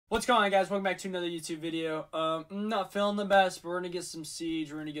What's going on, guys? Welcome back to another YouTube video. I'm not feeling the best, but we're gonna get some Siege.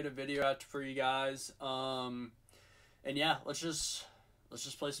 We're gonna get a video out for you guys. And yeah, let's just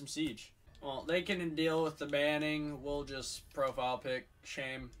play some Siege. Well, they can deal with the banning. We'll just profile pick.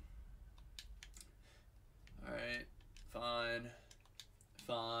 Shame. All right,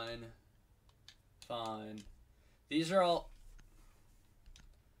 fine. These are all.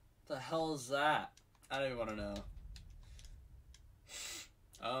 What the hell is that? I don't even want to know.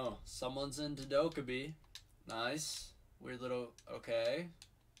 Oh, someone's into Dokkaebi. Nice. Weird little... Okay.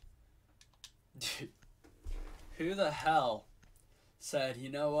 Dude. Who the hell said, you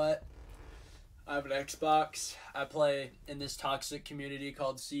know what? I have an Xbox. I play in this toxic community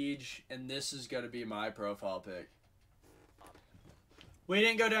called Siege, and this is going to be my profile pic. We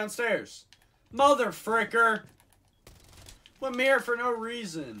didn't go downstairs. Mother fricker. Went here for no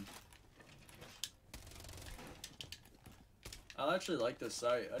reason. I actually like this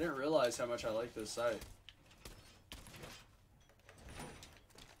site. I didn't realize how much I like this site.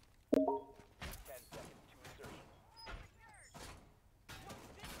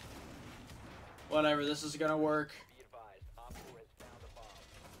 Whatever, this is gonna work.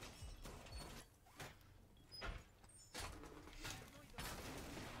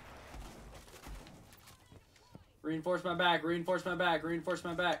 Reinforce my back, reinforce my back, reinforce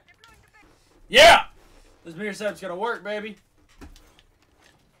my back. Yeah! This mirror setup's gonna work, baby.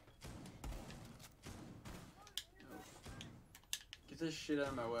 Get this shit out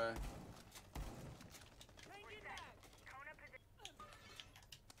of my way.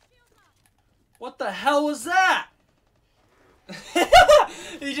 What the hell was that?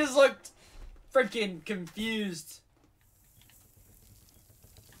 He just looked freaking confused.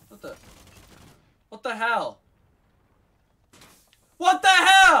 What the hell? What the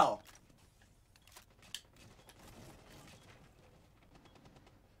hell?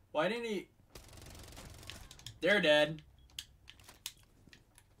 Why didn't he? They're dead.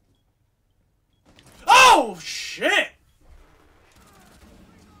 Oh, shit!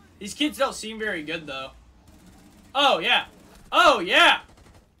 These kids don't seem very good, though. Oh, yeah. Oh, yeah!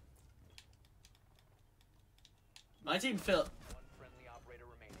 My team failed.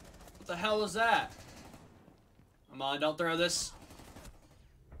 What the hell was that? Come on, don't throw this.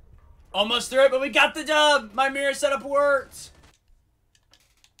 Almost threw it, but we got the dub! My mirror setup worked!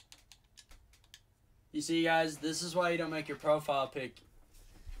 You see, guys, this is why you don't make your profile pic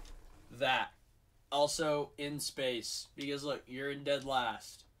that. Also in space. Because, look, you're in dead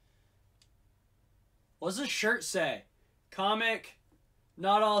last. What's this shirt say? Comic,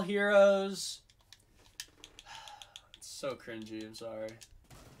 not all heroes. It's so cringy, I'm sorry.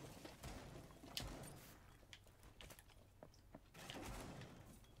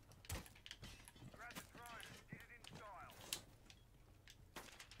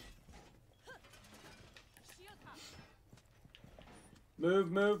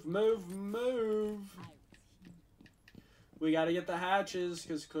 Move. We gotta get the hatches,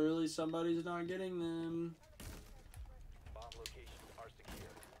 because clearly somebody's not getting them. Bomb locations are secure.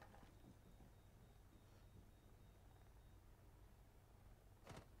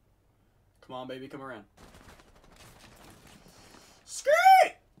 Come on, baby, come around. Scream!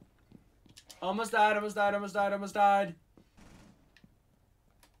 Almost died.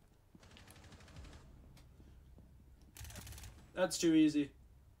 That's too easy.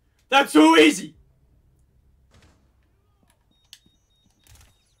 That's too easy!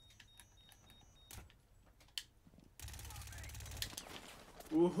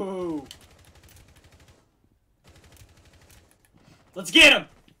 Woohoo! Let's get him!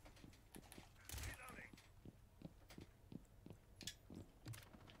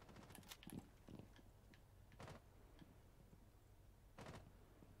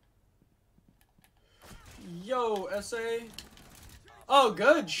 Yo, SA. Oh,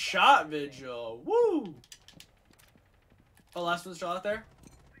 good shot, Vigil. Woo! Oh, last one's still out there?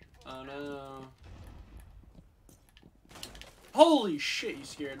 Oh, no. Holy shit, you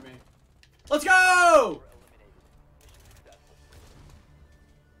scared me. Let's go!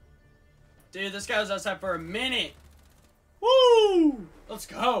 Dude, this guy was outside for a minute. Woo! Let's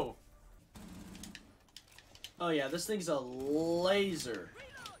go. Oh, yeah, this thing's a laser.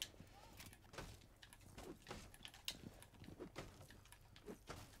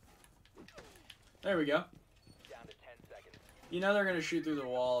 There we go. Down to 10 seconds. You know they're gonna shoot through the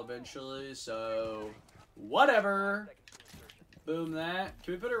wall eventually, so whatever. Boom that.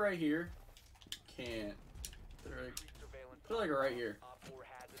 Can we put it right here? Can't. Put it like right here.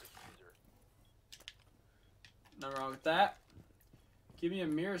 Nothing wrong with that. Give me a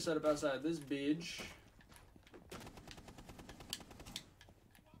mirror setup outside this bitch.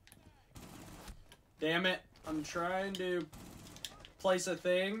 Damn it. I'm trying to place a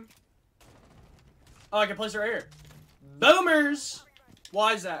thing. Oh, I can place it right here. Boomers!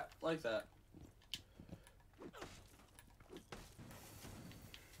 Why is that like that?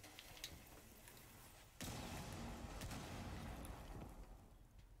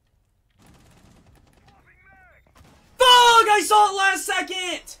 Fuck! I saw it last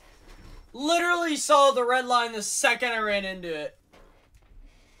second! Literally saw the red line the second I ran into it.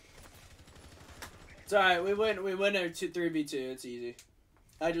 It's alright, we win a 3v2, it's easy.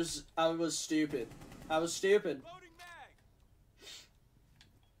 I was stupid. I was stupid.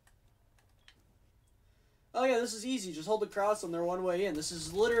 Oh yeah, this is easy. Just hold the cross on their one way in. This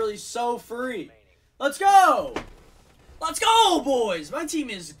is literally so free. Let's go! Let's go, boys! My team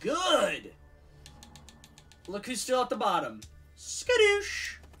is good! Look who's still at the bottom.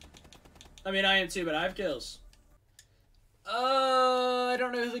 Skadoosh! I mean, I am too, but I have kills. I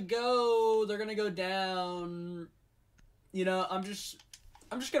don't know who to go. They're gonna go down. You know, I'm just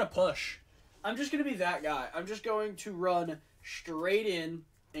gonna push. I'm just gonna be that guy. I'm just going to run straight in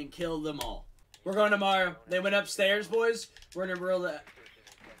and kill them all. We're going tomorrow. They went upstairs, boys. We're gonna roll that.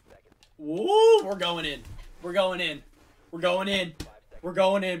 Woo! We're going in. We're going in. We're going in. We're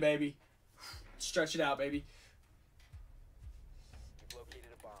going in, baby. Stretch it out, baby.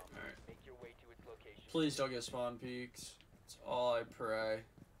 Alright. Please don't get spawn peaks. That's all I pray.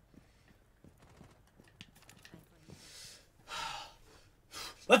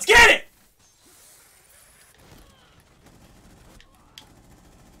 Let's get it!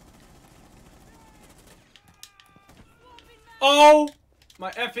 Oh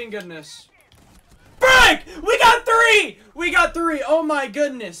my effing goodness. Break! We got 3! We got 3! Oh my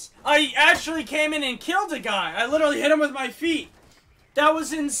goodness. I actually came in and killed a guy. I literally hit him with my feet. That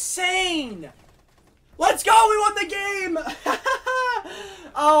was insane. Let's go! We won the game!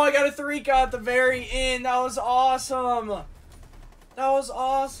 Oh, I got a 3 cut at the very end. That was awesome. That was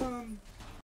awesome.